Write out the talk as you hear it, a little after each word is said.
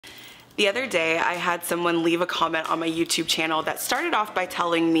The other day, I had someone leave a comment on my YouTube channel that started off by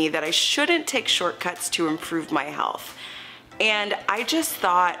telling me that I shouldn't take shortcuts to improve my health. And I just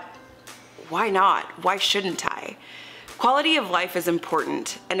thought, why not? Why shouldn't I? Quality of life is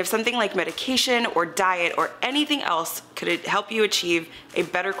important, and if something like medication or diet or anything else could help you achieve a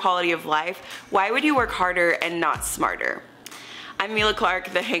better quality of life, why would you work harder and not smarter? I'm Mila,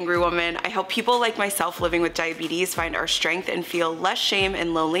 the Hangry Woman. I help people like myself living with diabetes find our strength and feel less shame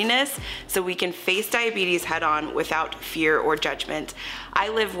and loneliness so we can face diabetes head on without fear or judgment. I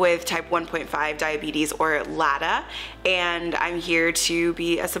live with type 1.5 diabetes, or LADA, and I'm here to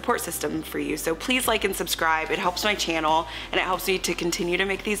be a support system for you. So please like and subscribe. It helps my channel and it helps me to continue to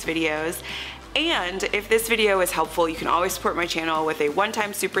make these videos. And if this video is helpful, you can always support my channel with a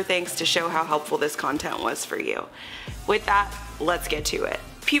one-time super thanks to show how helpful this content was for you. With that, let's get to it.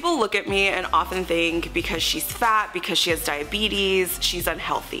 People look at me and often think because she's fat, because she has diabetes, she's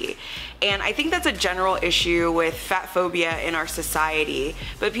unhealthy. And I think that's a general issue with fat phobia in our society,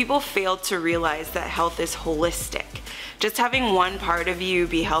 but people fail to realize that health is holistic. Just having one part of you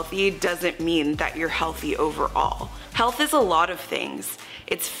be healthy doesn't mean that you're healthy overall. Health is a lot of things.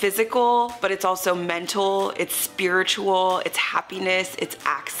 It's physical, but it's also mental, it's spiritual, it's happiness, it's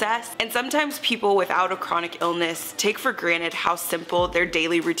access. And sometimes people without a chronic illness take for granted how simple their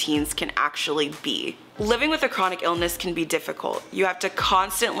daily routines can actually be. Living with a chronic illness can be difficult. You have to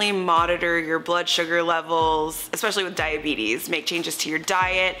constantly monitor your blood sugar levels, especially with diabetes, make changes to your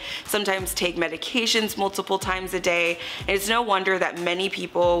diet, sometimes take medications multiple times a day. And it's no wonder that many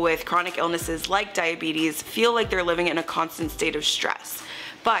people with chronic illnesses like diabetes feel like they're living in a constant state of stress.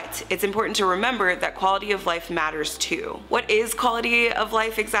 But it's important to remember that quality of life matters too. What is quality of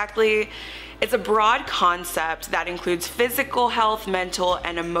life exactly? It's a broad concept that includes physical health, mental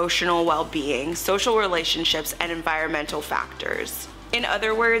and emotional well-being, social relationships, and environmental factors. In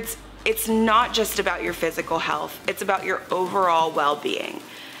other words, it's not just about your physical health, it's about your overall well-being.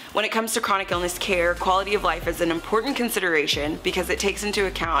 When it comes to chronic illness care, quality of life is an important consideration because it takes into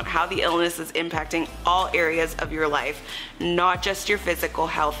account how the illness is impacting all areas of your life, not just your physical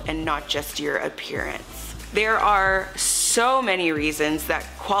health and not just your appearance. There are so many reasons that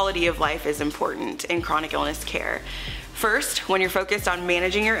quality of life is important in chronic illness care. First, when you're focused on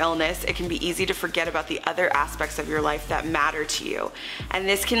managing your illness, it can be easy to forget about the other aspects of your life that matter to you. And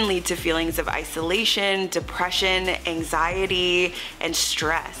this can lead to feelings of isolation, depression, anxiety, and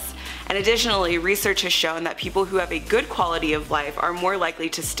stress. And additionally, research has shown that people who have a good quality of life are more likely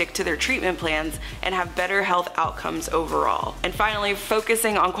to stick to their treatment plans and have better health outcomes overall. And finally,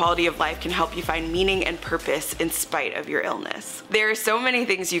 focusing on quality of life can help you find meaning and purpose in spite of your illness. There are so many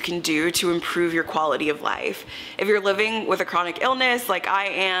things you can do to improve your quality of life. If you're living with a chronic illness like I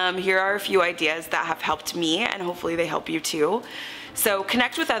am, here are a few ideas that have helped me, and hopefully they help you too. So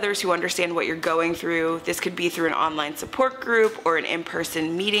connect with others who understand what you're going through. This could be through an online support group or an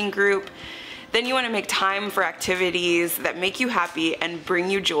in-person meeting group. Then you want to make time for activities that make you happy and bring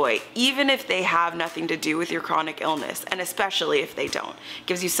you joy, even if they have nothing to do with your chronic illness, and especially if they don't. It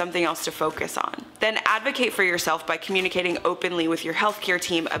gives you something else to focus on. Then advocate for yourself by communicating openly with your healthcare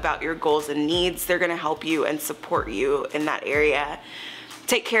team about your goals and needs. They're going to help you and support you in that area.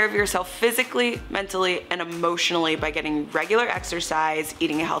 Take care of yourself physically, mentally, and emotionally by getting regular exercise,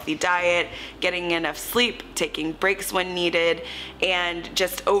 eating a healthy diet, getting enough sleep, taking breaks when needed, and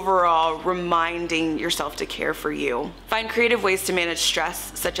just overall reminding yourself to care for you. Find creative ways to manage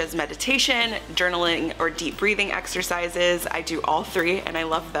stress, such as meditation, journaling, or deep breathing exercises. I do all three and I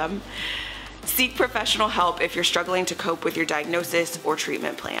love them. Seek professional help if you're struggling to cope with your diagnosis or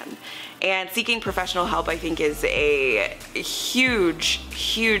treatment plan. And seeking professional help, I think, is a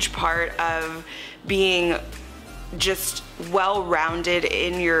huge part of being just well-rounded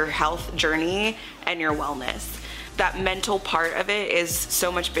in your health journey and your wellness. That mental part of it is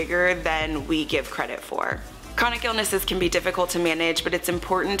so much bigger than we give credit for. Chronic illnesses can be difficult to manage, but it's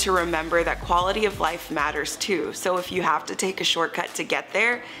important to remember that quality of life matters too. So if you have to take a shortcut to get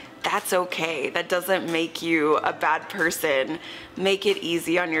there, that's okay. That doesn't make you a bad person. Make it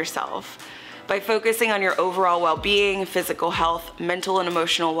easy on yourself. By focusing on your overall well-being, physical health, mental and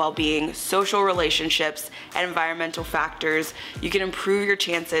emotional well-being, social relationships, and environmental factors, you can improve your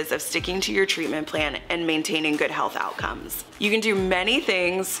chances of sticking to your treatment plan and maintaining good health outcomes. You can do many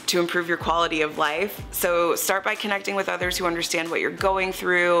things to improve your quality of life, so start by connecting with others who understand what you're going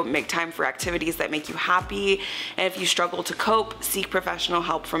through, make time for activities that make you happy, and if you struggle to cope, seek professional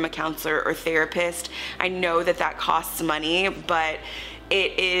help from a counselor or therapist. I know that that costs money, but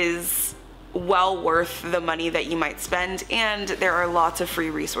it is well worth the money that you might spend, and there are lots of free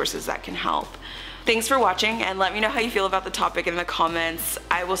resources that can help. Thanks for watching, and let me know how you feel about the topic in the comments.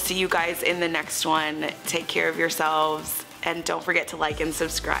 I will see you guys in the next one. Take care of yourselves, and don't forget to like and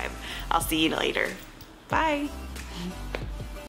subscribe. I'll see you later. Bye.